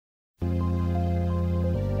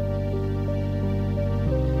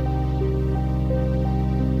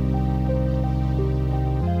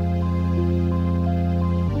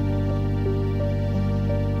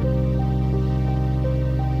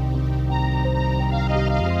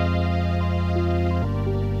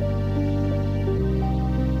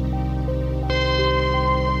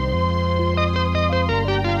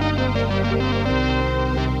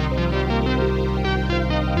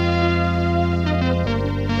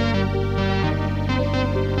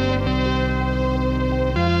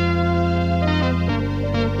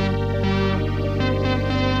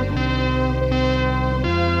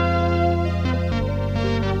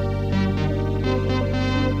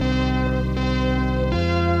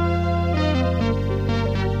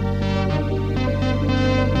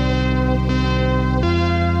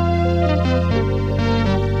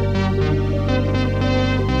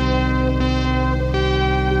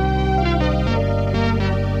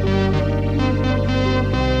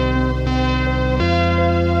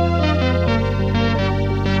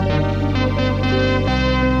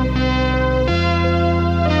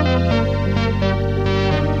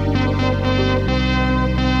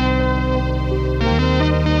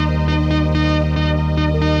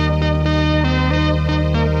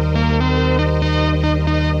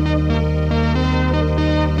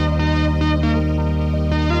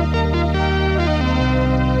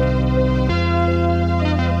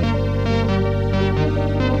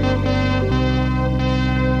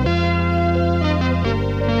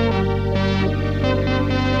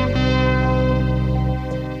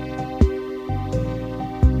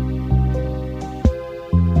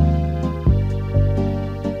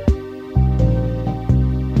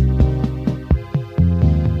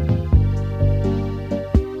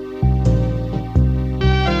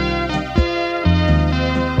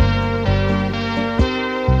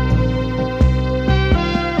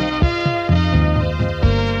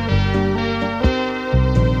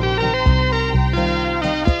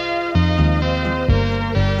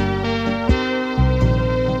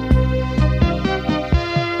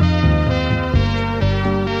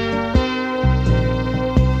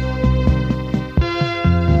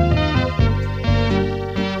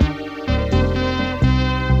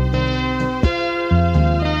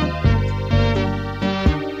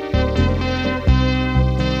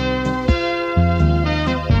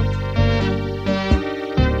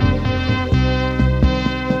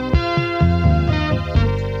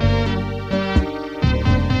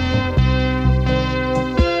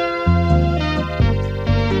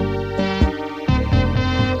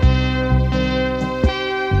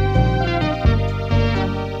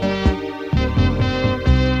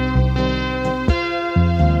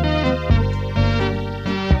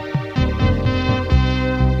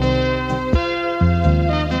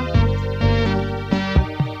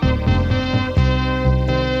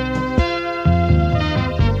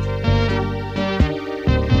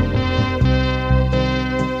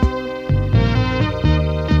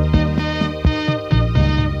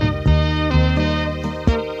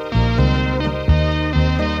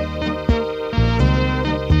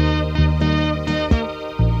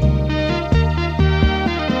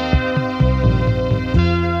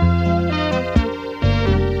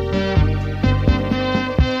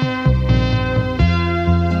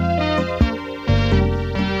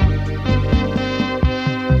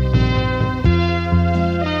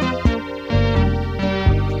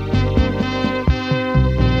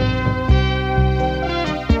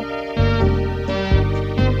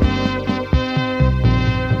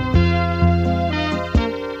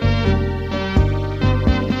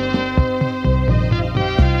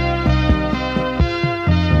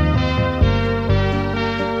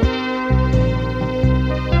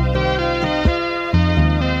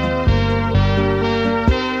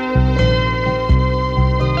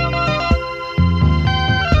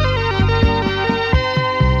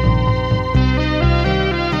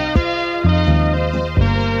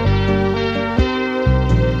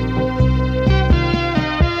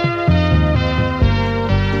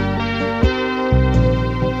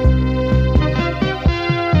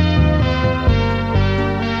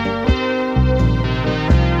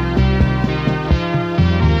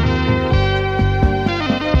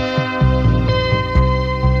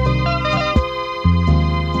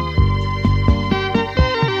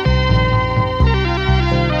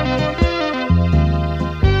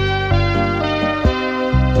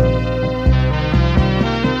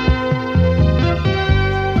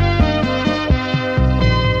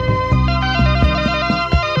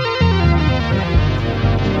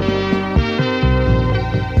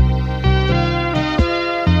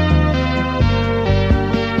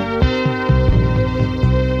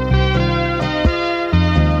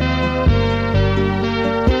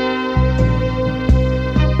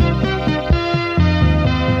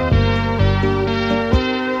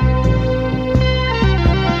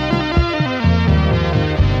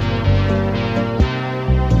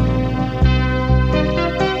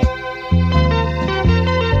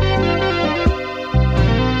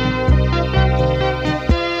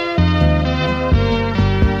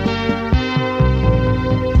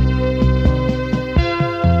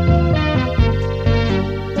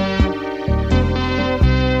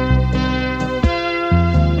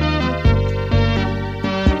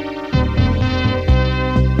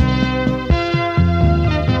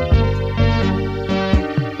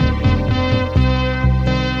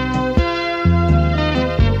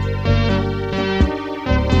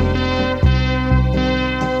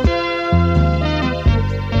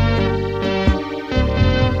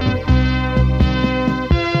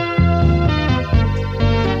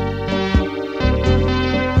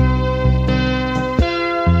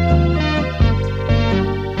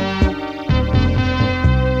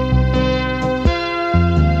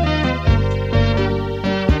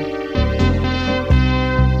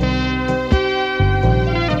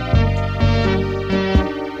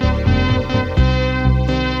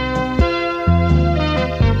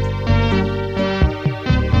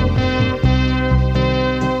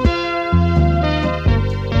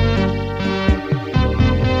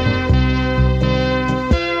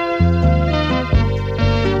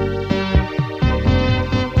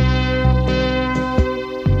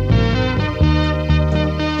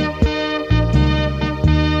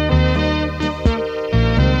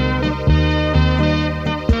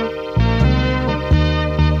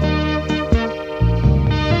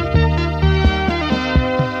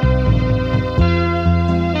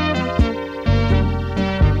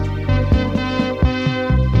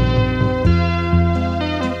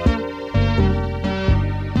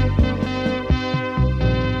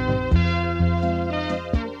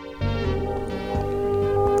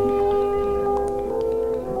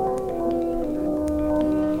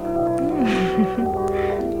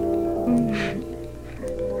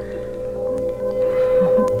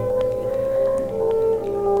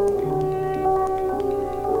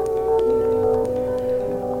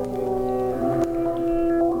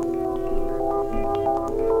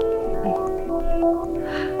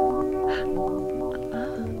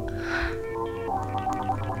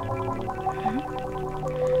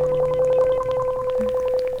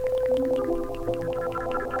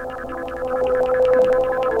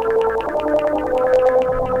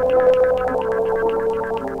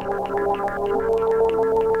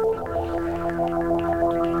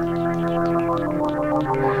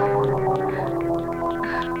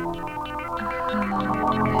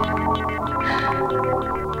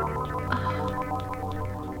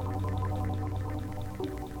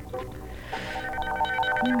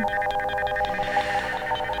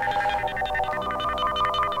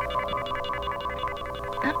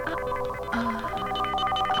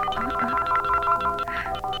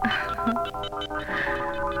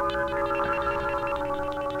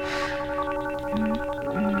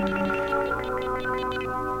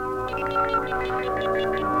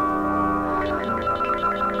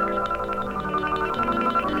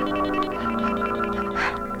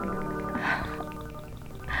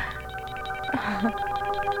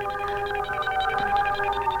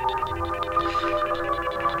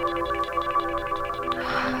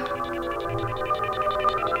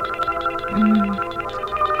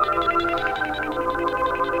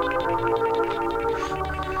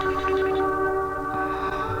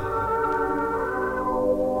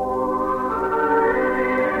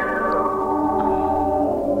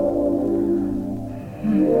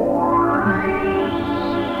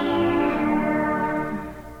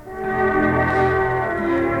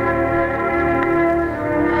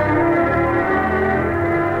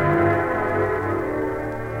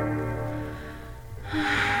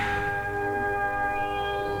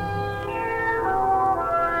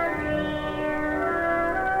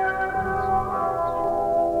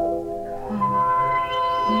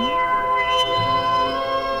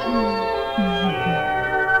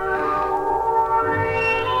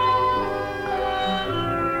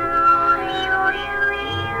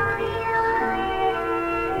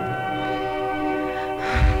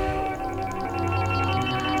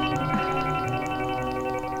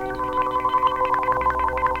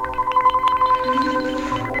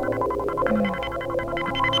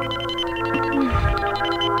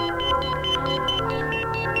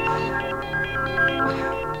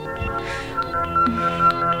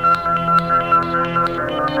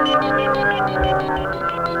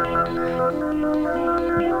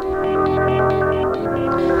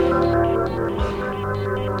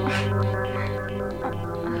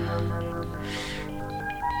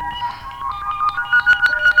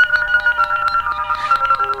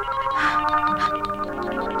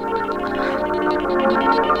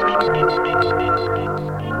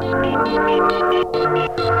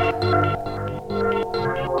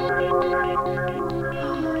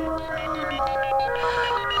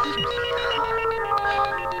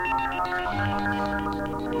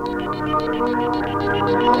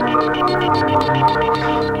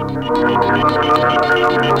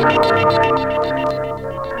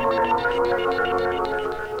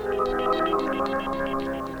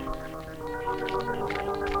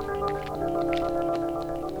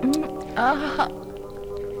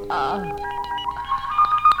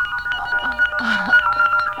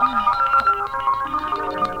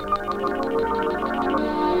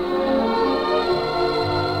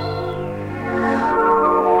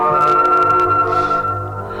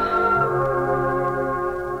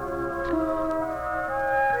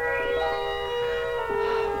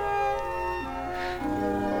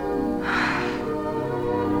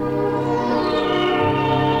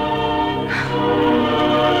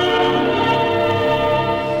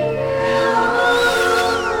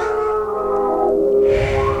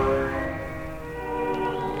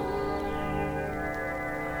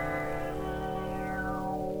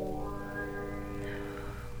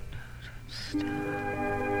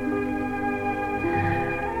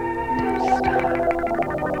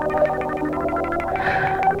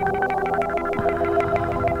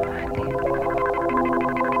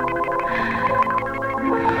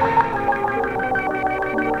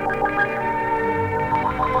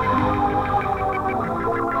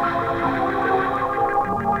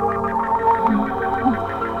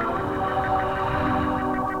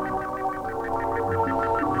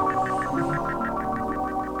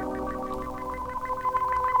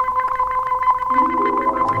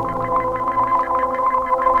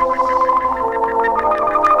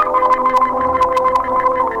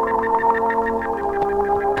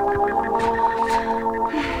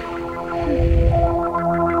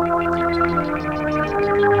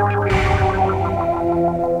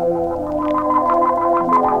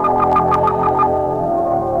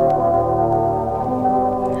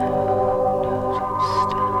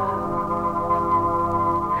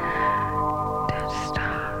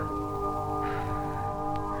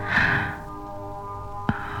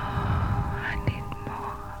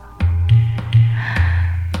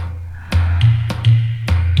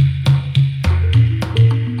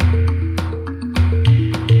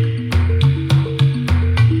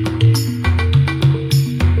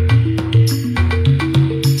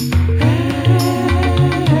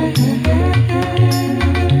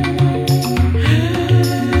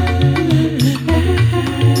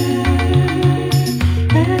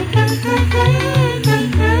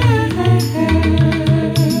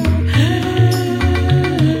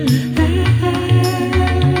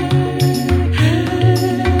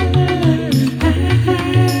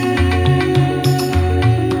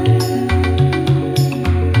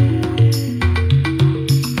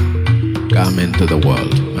into the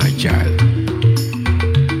world, my child.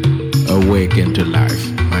 Awaken to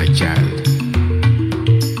life, my child.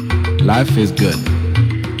 Life is good,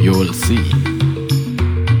 you will see.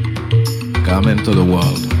 Come into the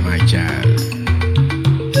world, my child.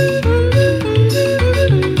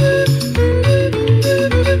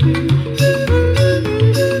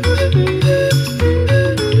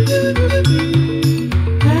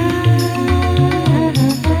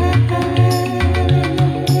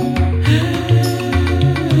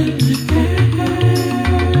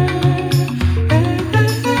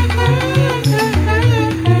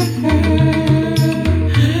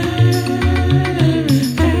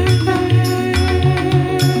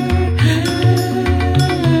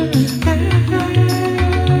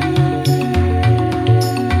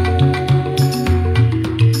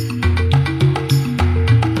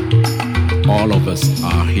 All of us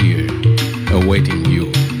are here, awaiting you,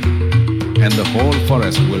 and the whole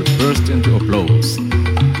forest will burst into applause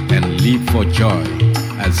and leap for joy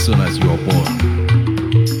as soon as you are born.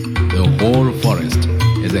 The whole forest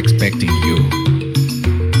is expecting you.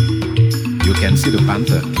 You can see the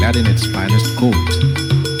panther clad in its finest coat,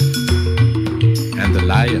 and the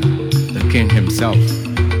lion, the king himself,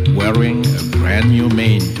 wearing a brand new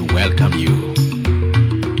mane to welcome you.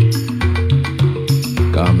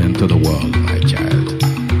 Come into the world, my child.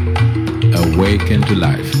 Awaken to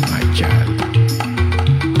life, my child.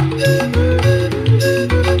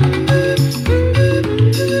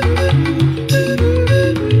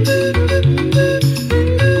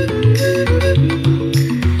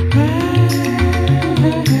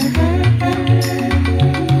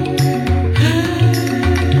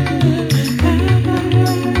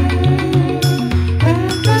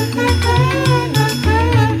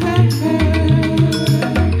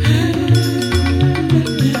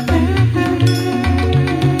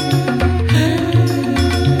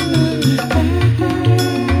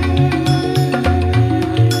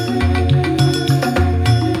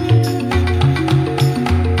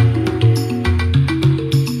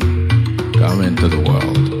 Come into the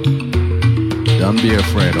world. Don't be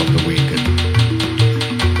afraid of the wicked.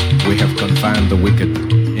 We have confined the wicked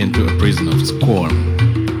into a prison of scorn,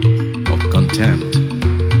 of contempt,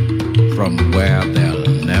 from where they'll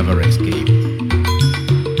never escape.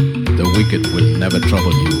 The wicked will never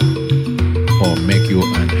trouble you or make you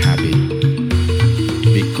unhappy,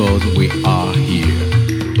 because we are here,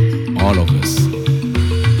 all of us,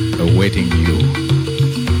 awaiting you.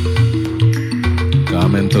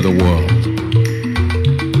 Come into the world.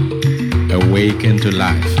 Awaken to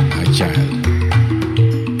life, my child.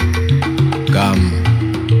 Come,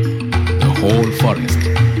 the whole forest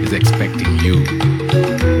is expecting you.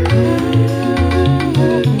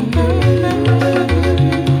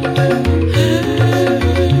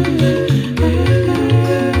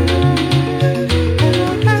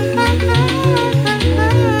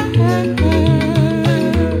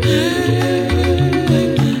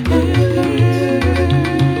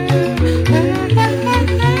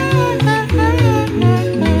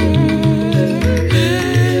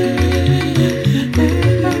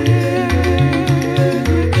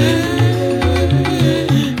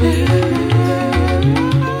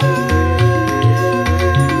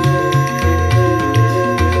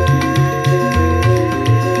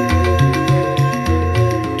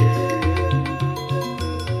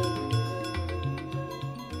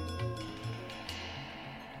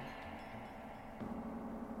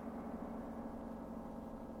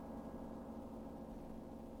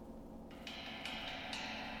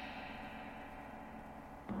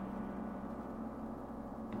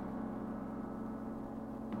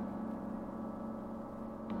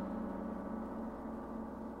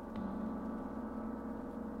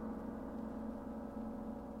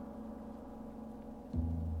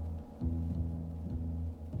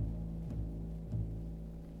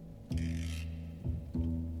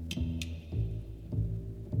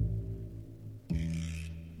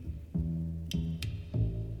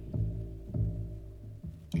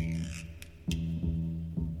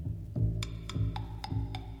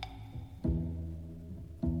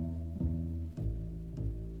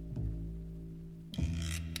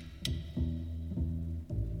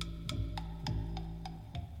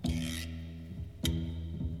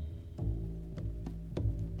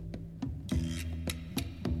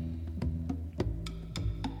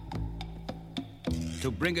 To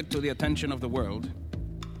bring it to the attention of the world,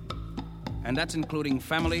 and that's including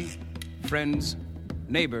family, friends,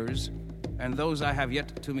 neighbors, and those I have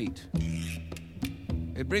yet to meet.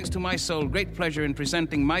 It brings to my soul great pleasure in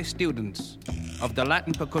presenting my students of the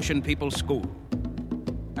Latin Percussion People's School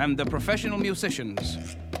and the professional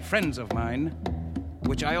musicians, friends of mine,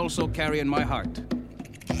 which I also carry in my heart.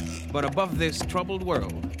 But above this troubled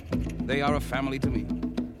world, they are a family to me.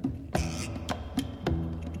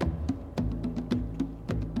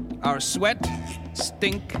 Our sweat,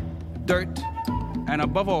 stink, dirt, and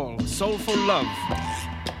above all, soulful love,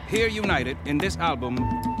 here united in this album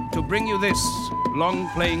to bring you this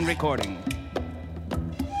long-playing recording.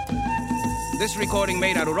 This recording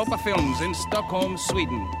made at Europa Films in Stockholm,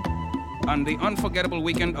 Sweden, on the unforgettable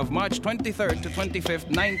weekend of March 23rd to 25th,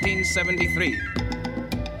 1973.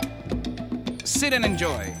 Sit and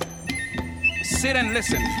enjoy. Sit and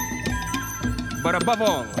listen. But above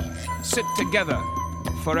all, sit together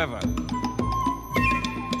forever.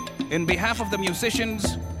 In behalf of the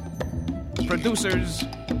musicians, producers,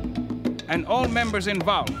 and all members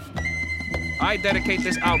involved, I dedicate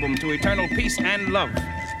this album to eternal peace and love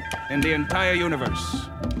in the entire universe.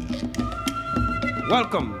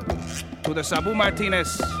 Welcome to the Sabu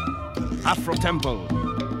Martinez Afro Temple.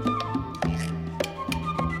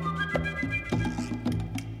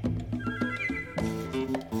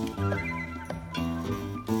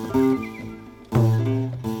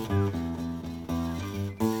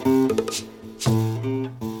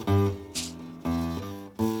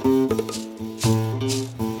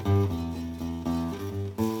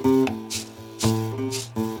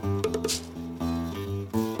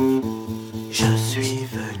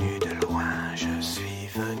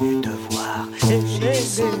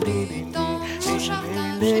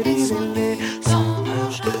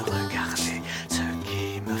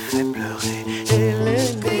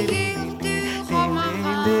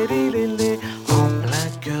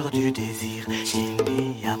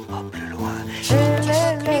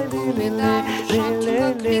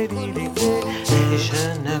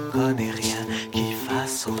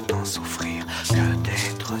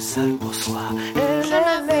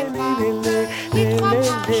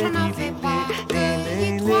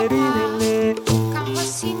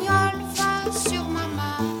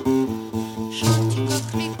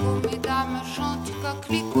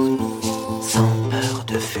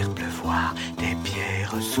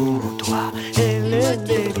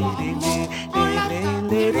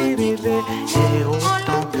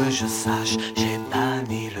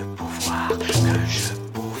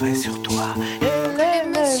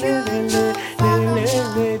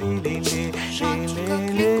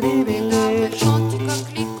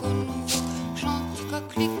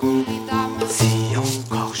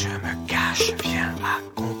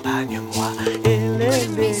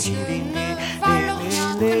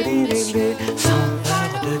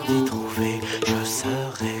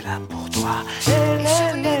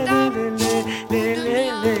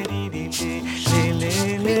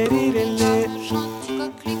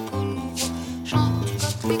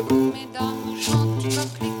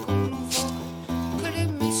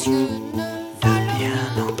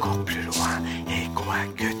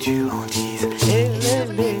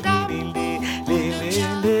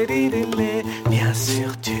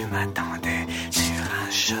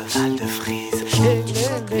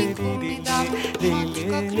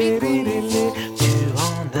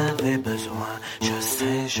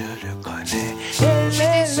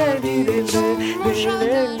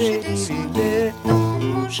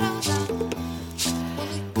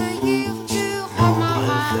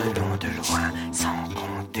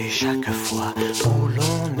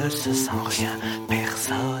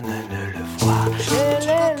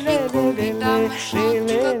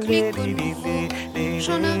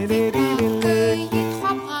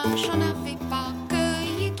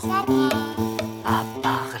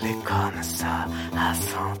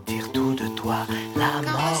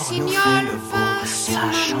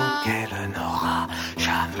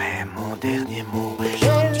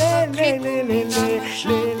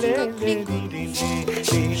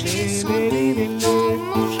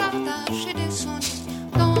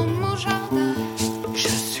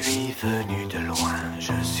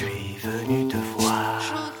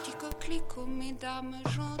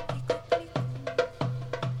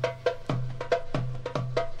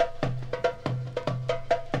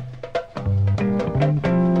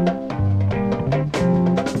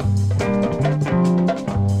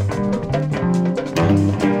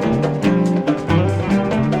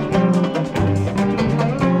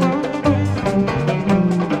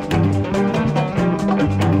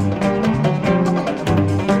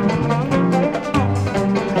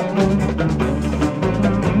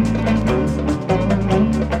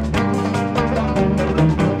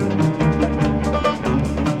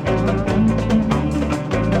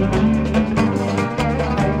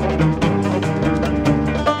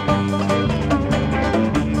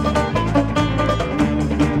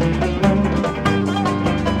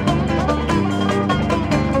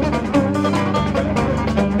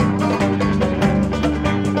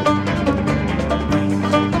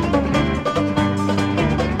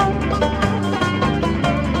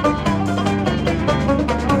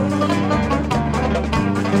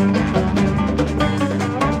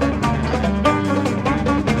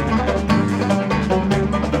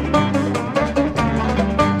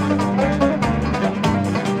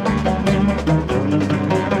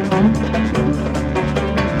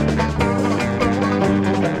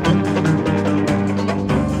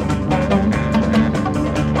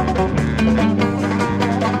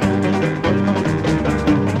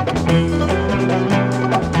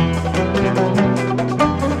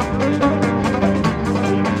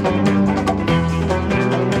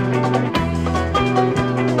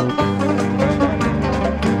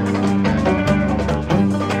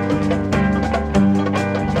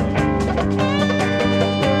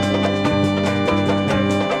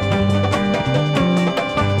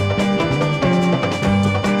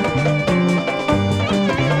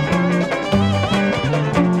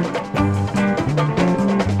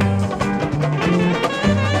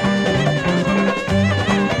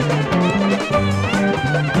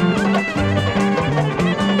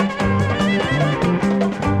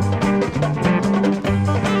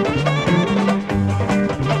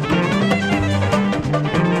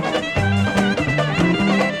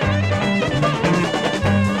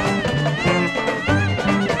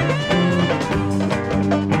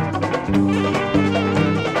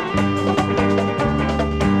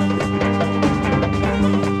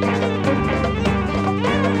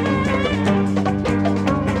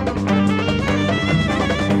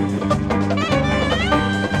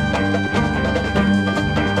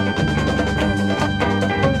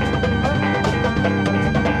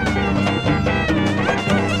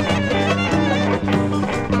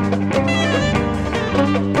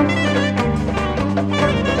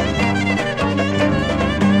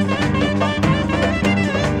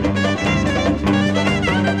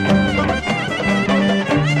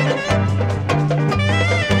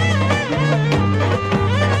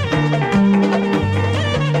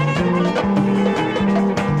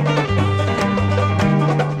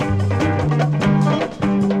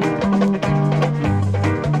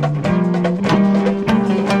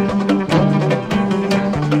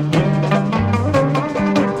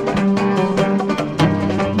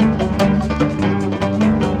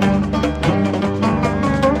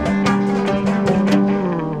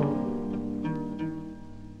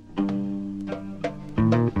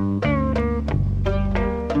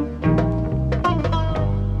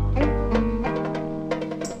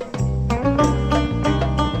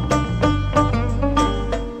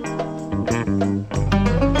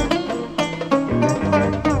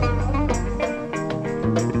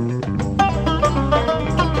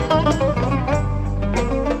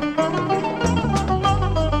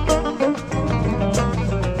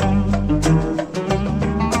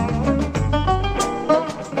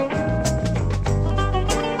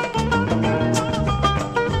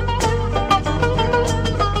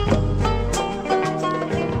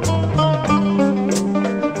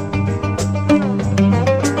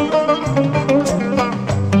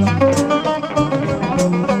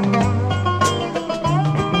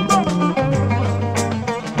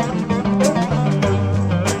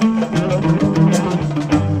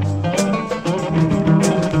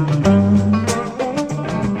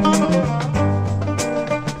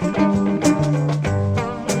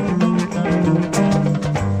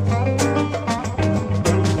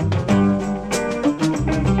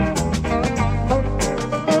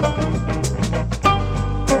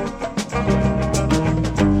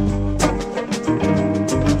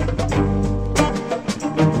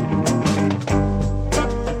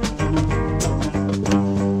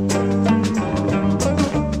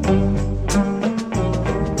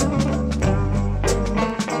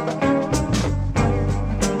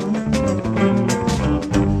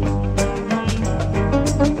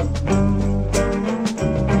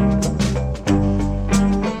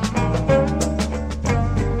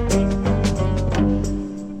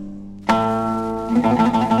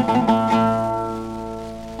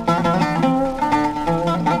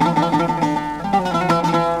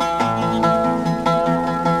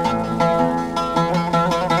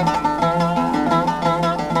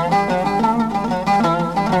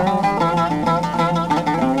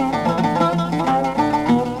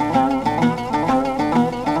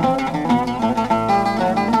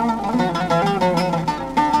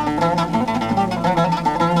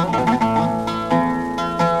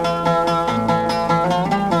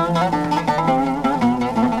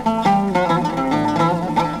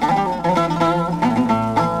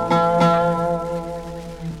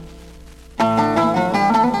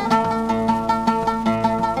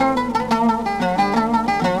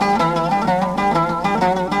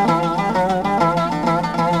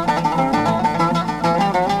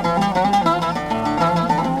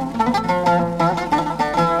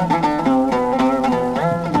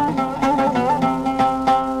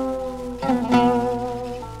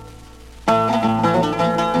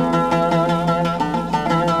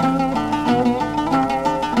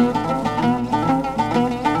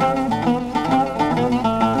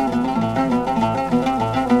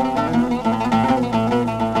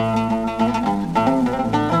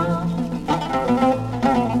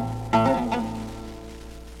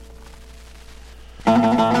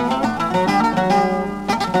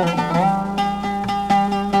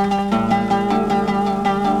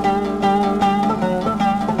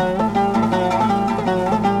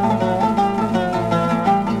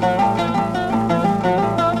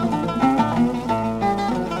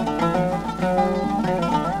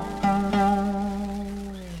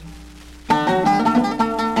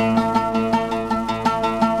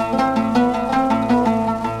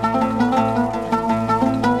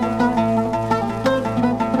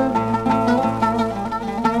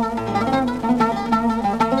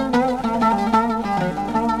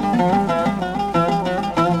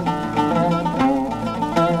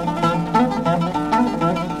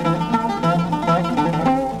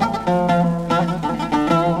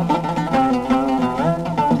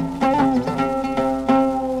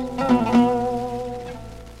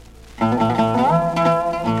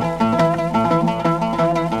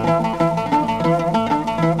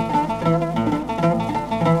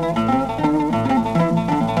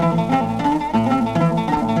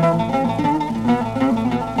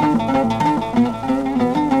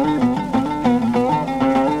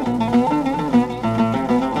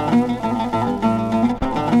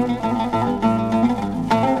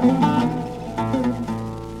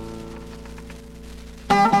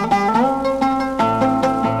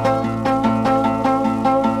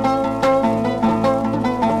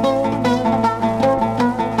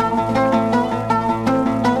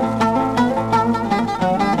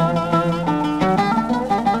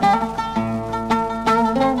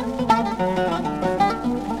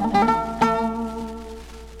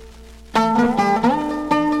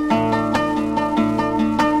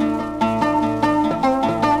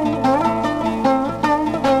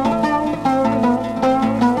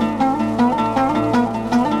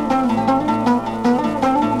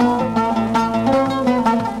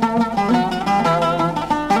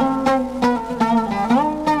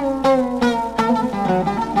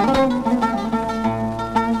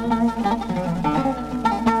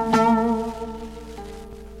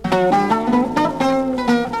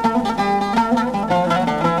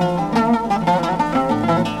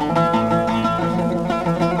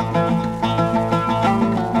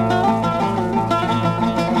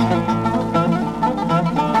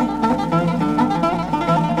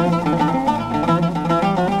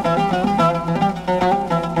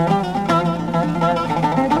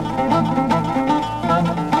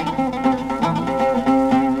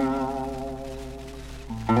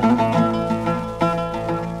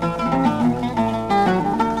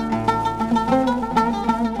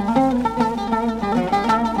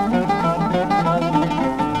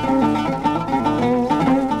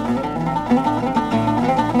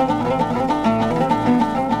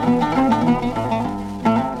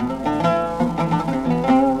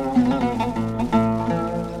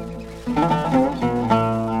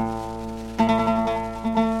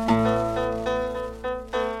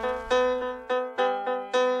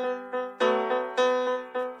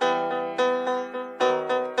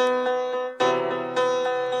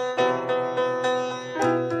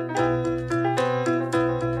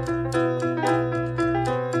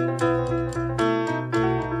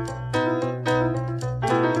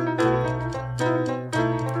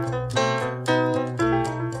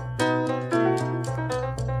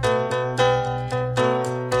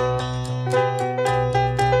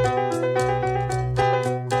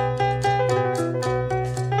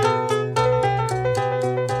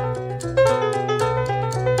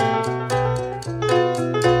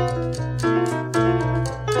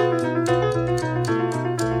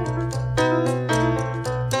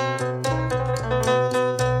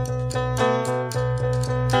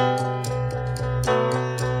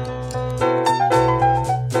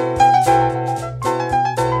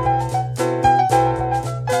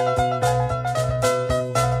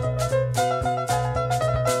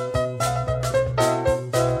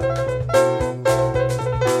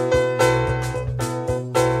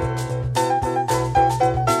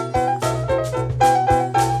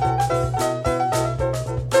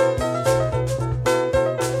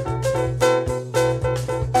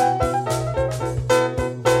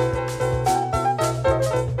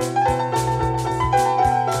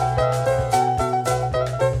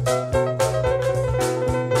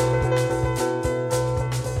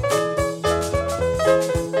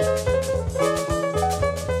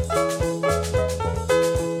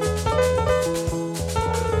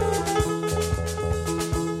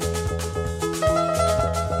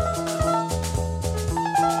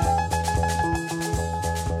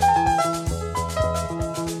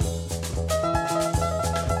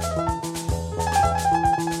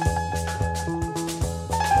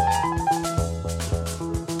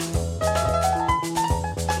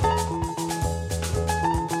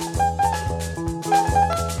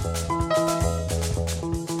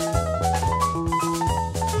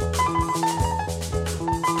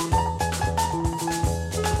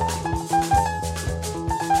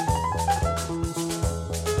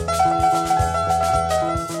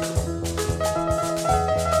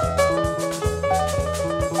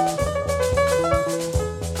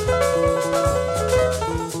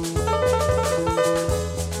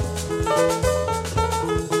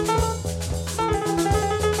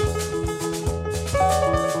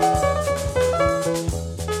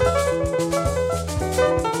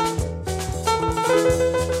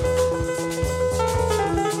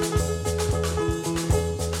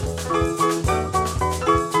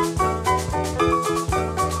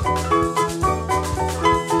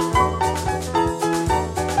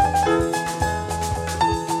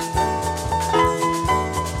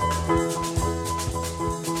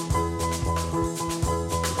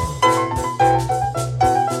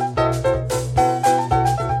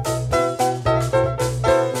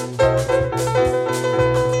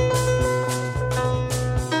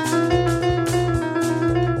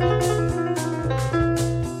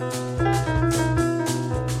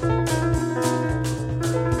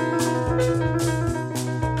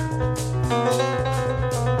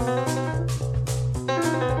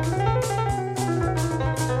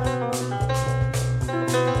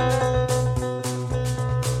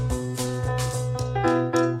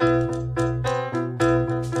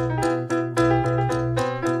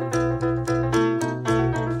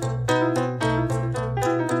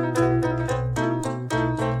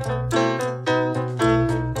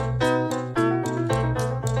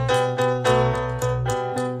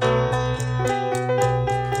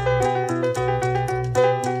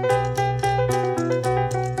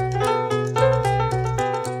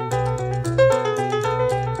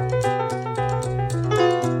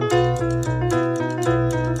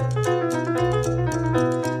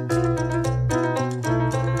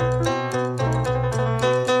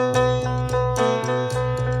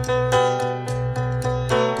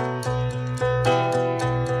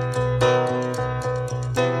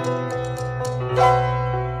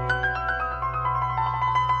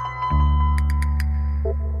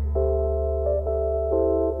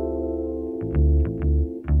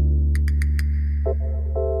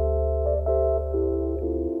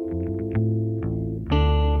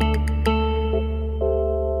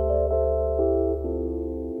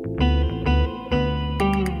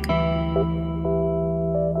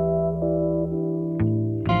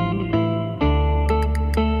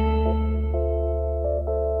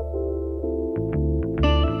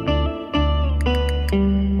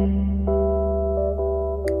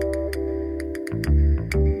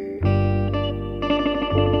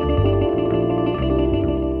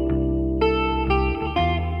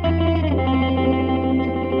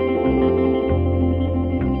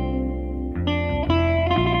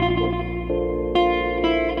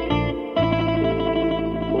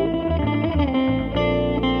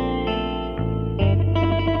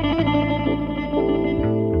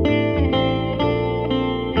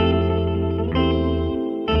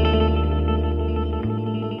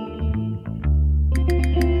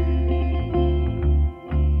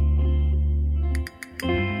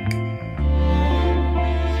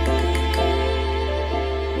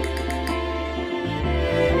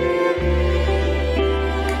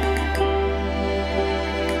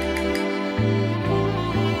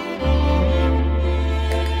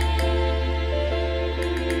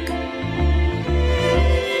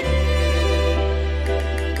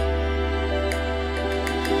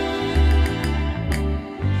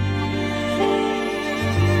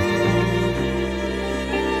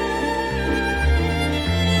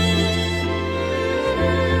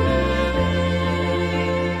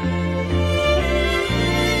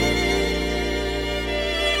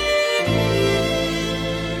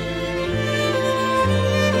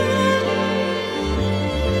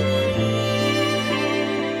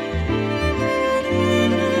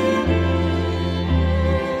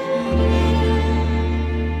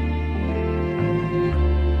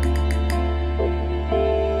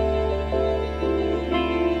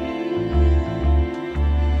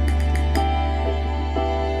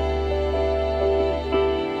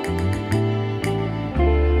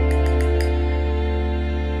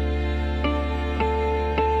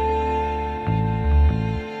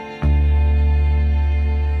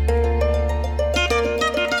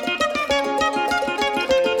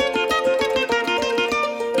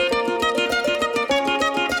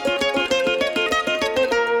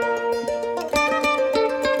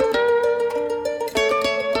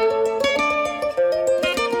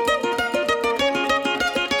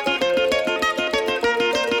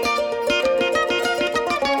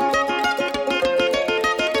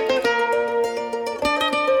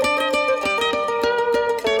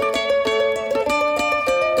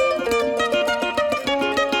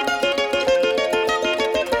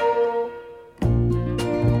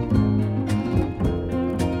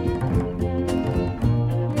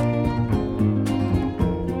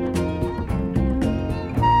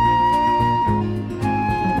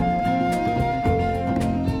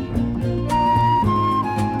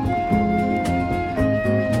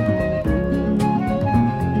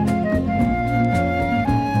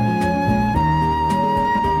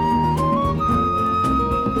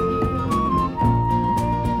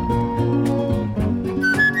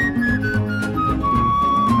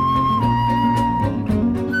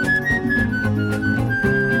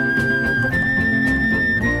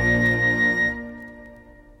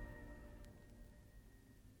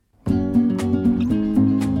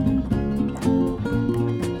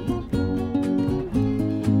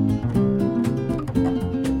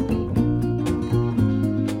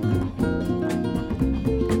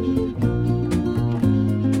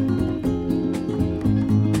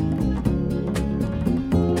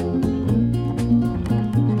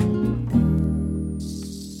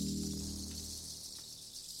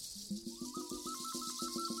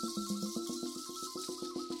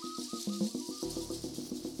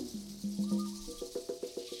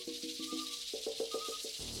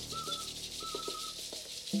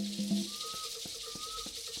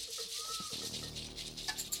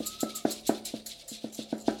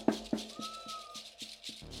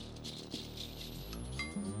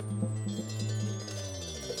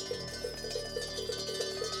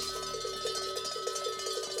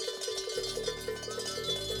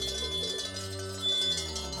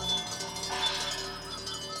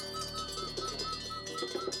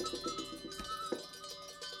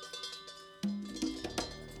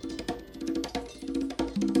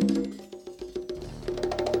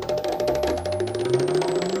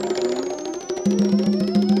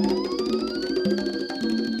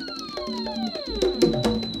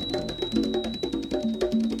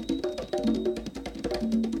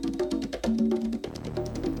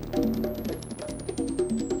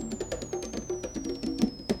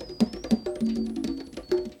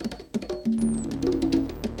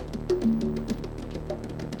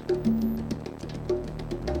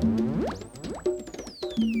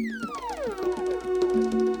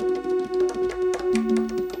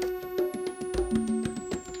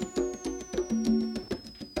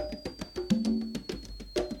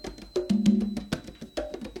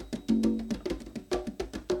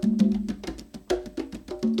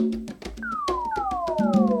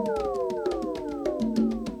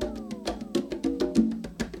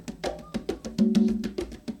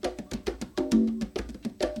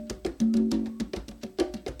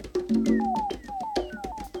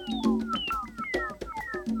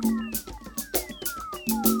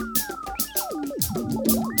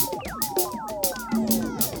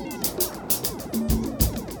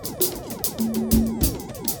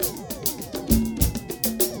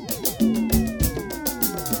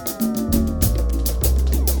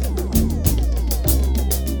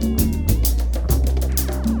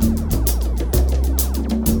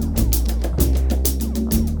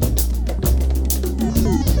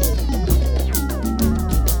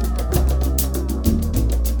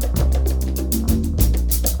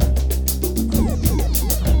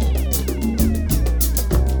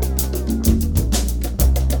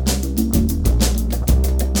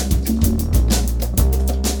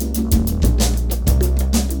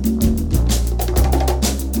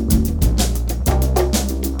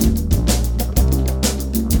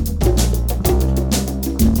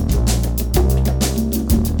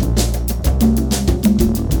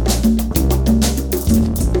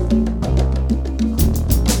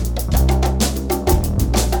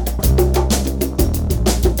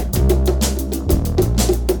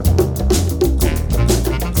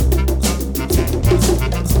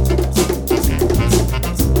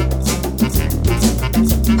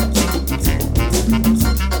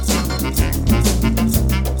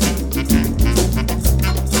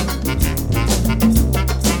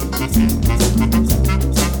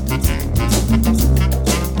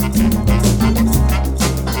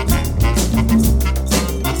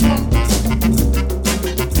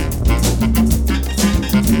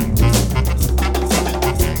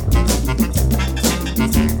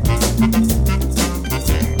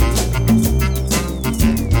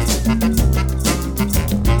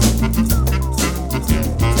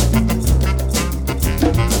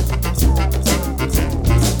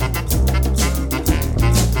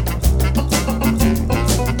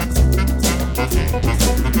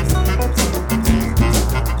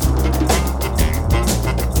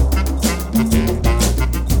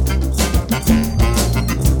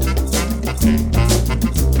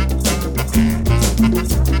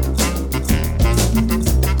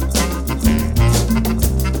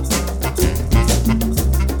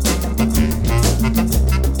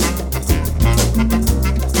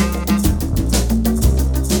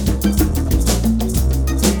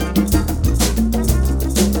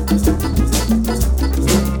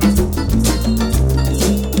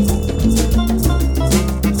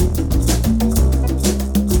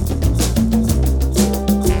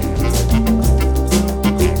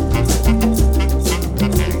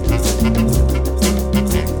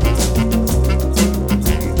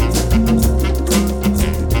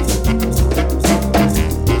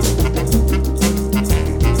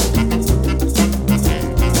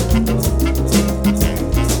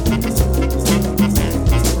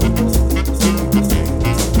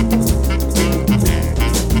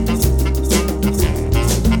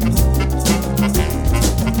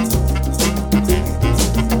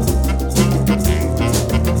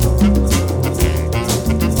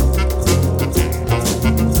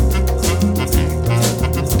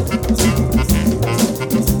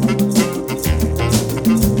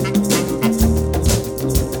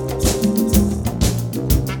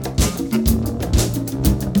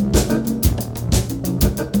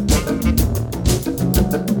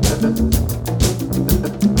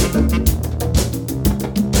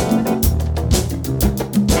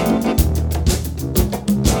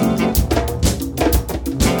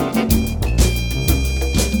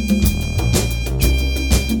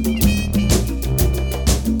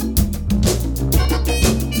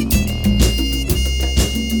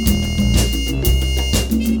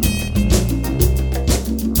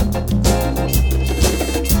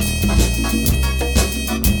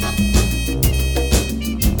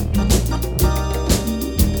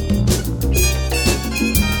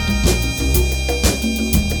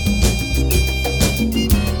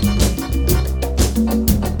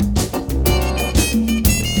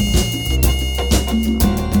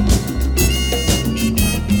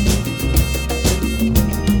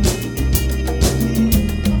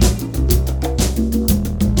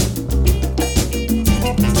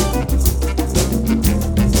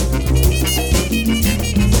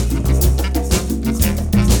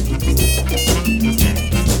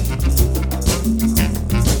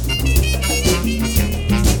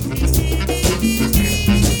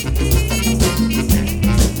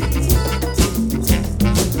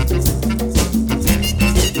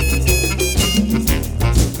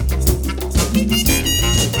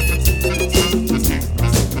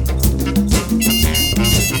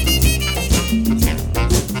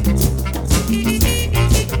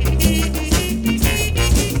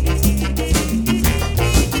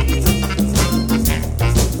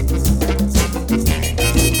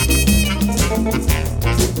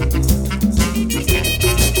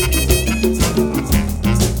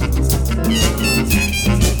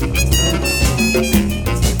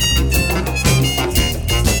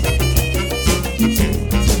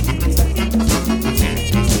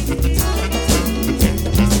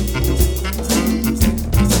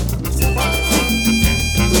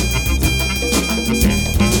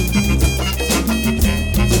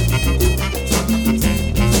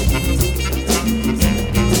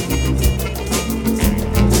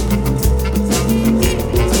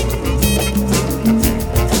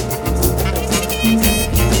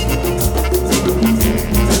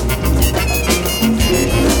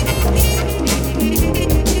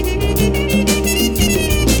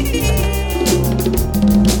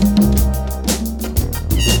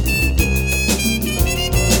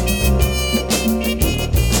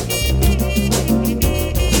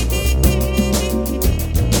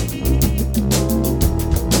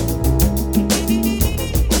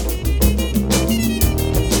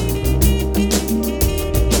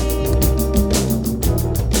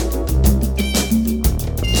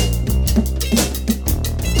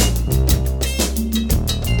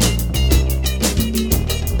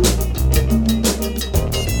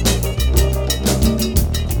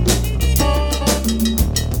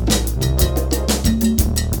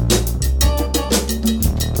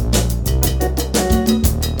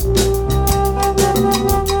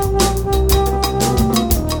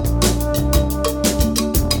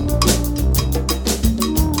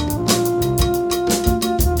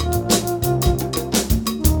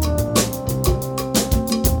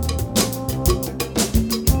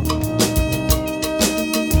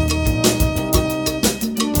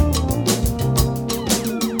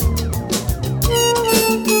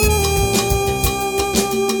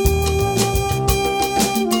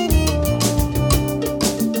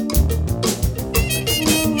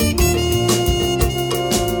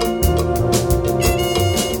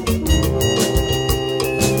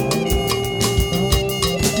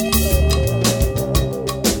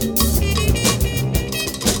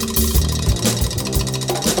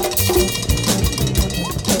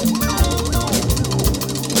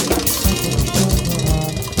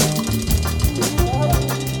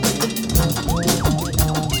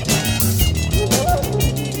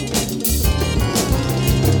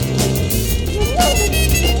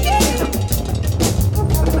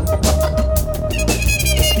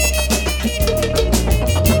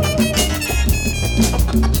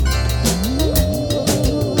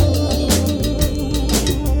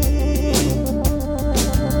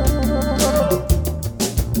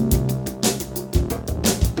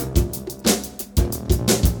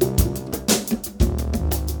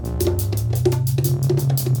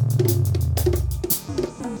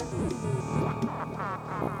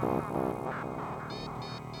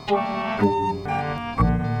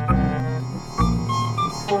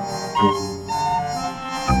 The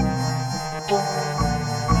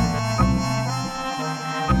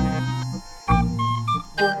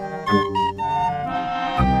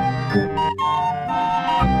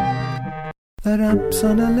ramp's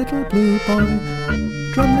on a little blue boy.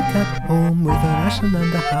 Drum the cat home with a ration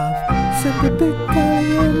and a half. Send the big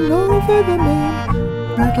galleon over the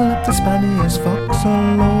main. Rattle up the Spaniards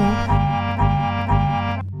forecastle low.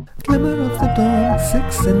 Glimmer of the dawn,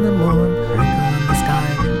 6 in the morn. Wrinkle in the sky,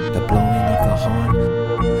 the blowing of the horn.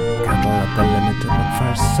 Cattle at the limit of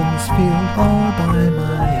McPherson's field, all by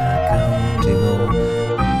my accounting o.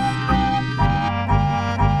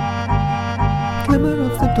 Glimmer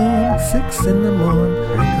of the dawn, 6 in the morn.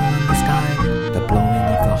 Wrinkle in the sky, the blowing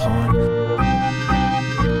of the horn.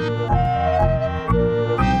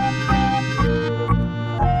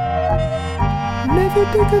 Never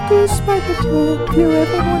take a goose by the throat. If you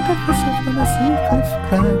ever want a whistle from a sea cliff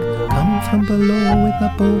crag, come from below with a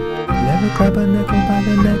boat. Never grab a nettle by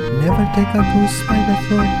the neck. Never take a goose by the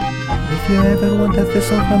throat. If you ever want a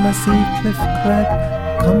thistle from a sea cliff crag,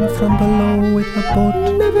 come from below with a boat.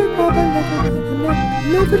 Never grab a nettle by the neck.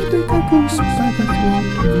 Never take a goose by the throat.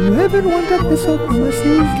 If you ever want a thistle from a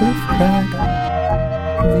sea cliff crag,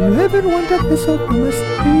 if you ever want a thistle from a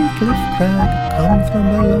sea cliff crag, come from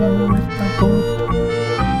below with a boat.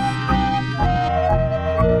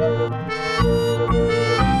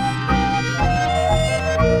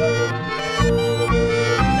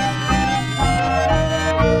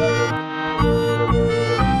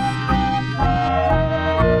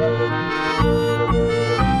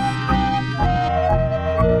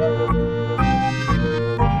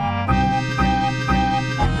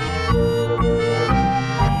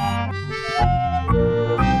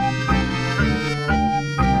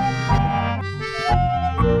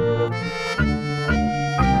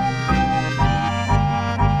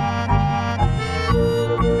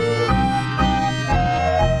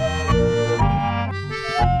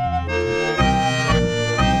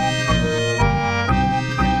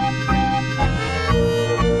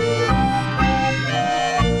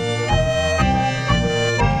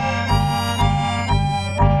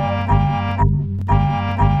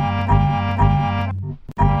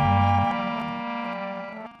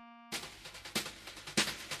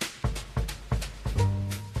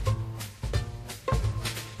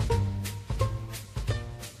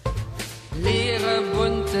 Leere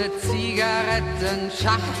bunte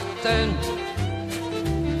Zigarettenschachteln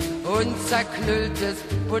und zerknülltes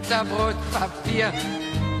Butterbrotpapier.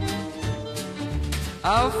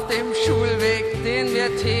 Auf dem Schulweg, den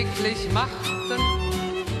wir täglich machten,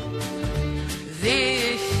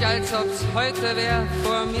 seh ich, als ob's heute wär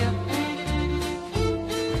vor mir.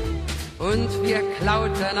 Und wir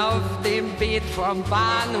klauten auf dem Beet vorm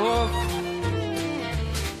Bahnhof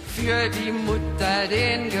für die Mutter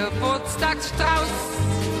den Geburtstagsstrauß.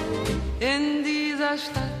 In dieser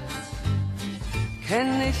Stadt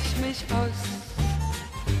kenn ich mich aus.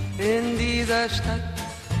 In dieser Stadt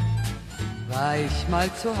war ich mal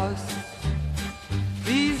zu Haus.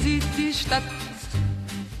 Wie sieht die Stadt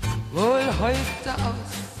wohl heute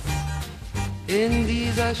aus? In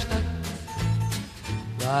dieser Stadt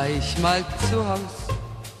war ich mal zu Haus.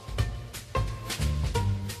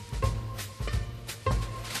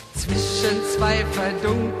 Zwischen 2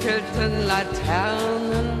 verdunkelten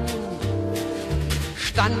Laternen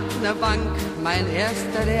stand ne Bank, mein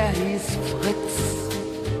erster, der hieß Fritz.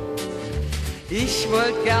 Ich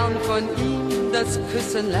wollt gern von ihm das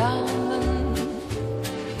Küssen lernen,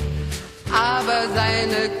 aber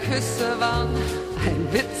seine Küsse waren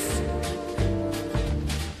ein Witz.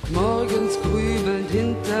 Morgens grübelnd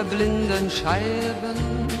hinter blinden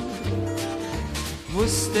Scheiben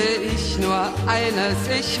wusste ich nur eines,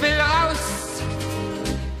 ich will raus.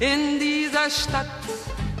 In dieser Stadt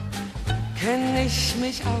kenn ich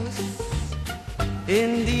mich aus.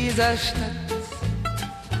 In dieser Stadt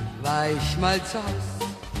war ich mal zu Haus.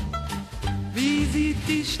 Wie sieht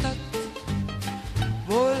die Stadt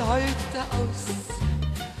wohl heute aus?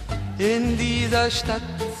 In dieser Stadt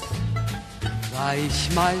war ich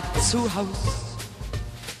mal zu Haus.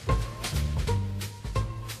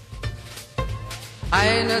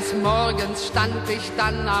 Eines Morgens stand ich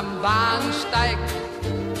dann am Bahnsteig,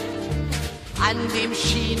 an dem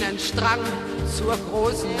Schienenstrang zur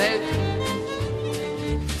großen Welt.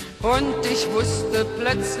 Und ich wusste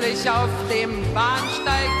plötzlich auf dem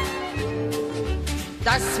Bahnsteig,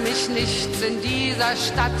 dass mich nichts in dieser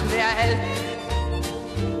Stadt mehr hält.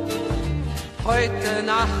 Heute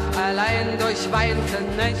Nacht allein durch weite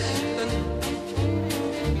Nächten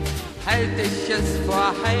hält ich es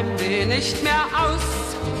vor Heimweh nicht mehr aus.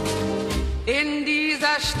 In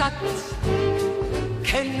dieser Stadt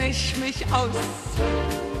kenn ich mich aus.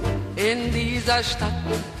 In dieser Stadt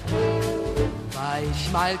war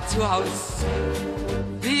ich mal zu Haus.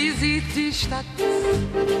 Wie sieht die Stadt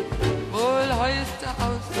wohl heute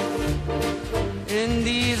aus? In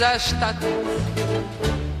dieser Stadt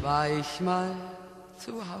war ich mal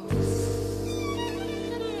zu Haus.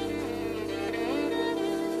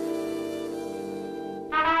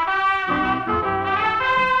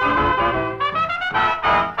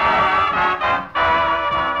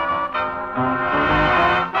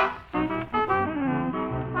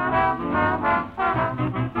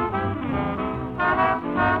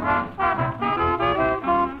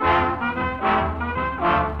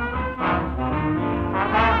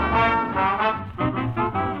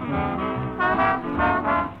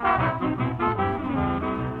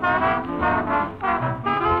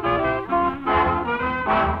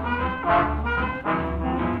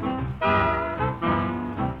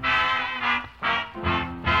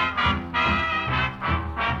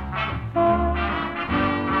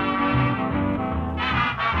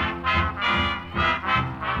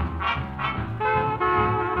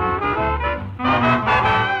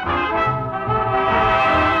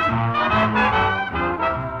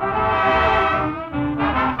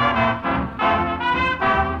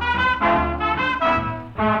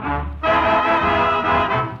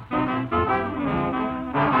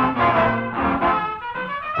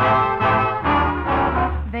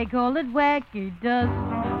 They call it wacky dust.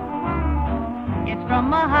 It's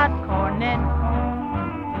from a hot cornet.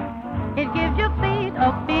 It gives your feet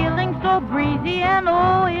a feeling so breezy, and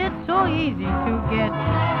oh, it's so easy to get.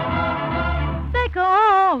 They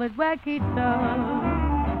call it wacky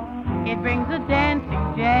dust. It brings a dancing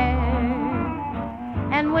jazz.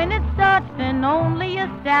 And when it starts, then only a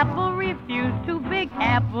sap will refuse to Big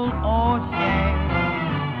Apple or share.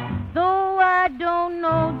 Though I don't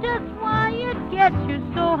know just why it gets you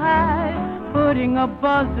so high, putting a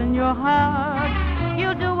buzz in your heart.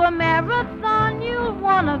 You do a marathon, you'll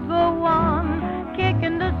wanna go on,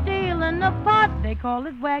 kicking the ceiling apart. They call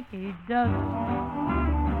it wacky dust.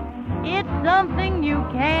 It's something you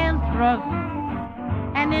can't trust,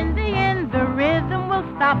 and in the end the rhythm will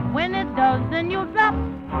stop. When it does, then you'll drop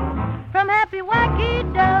from happy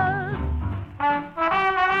wacky dust.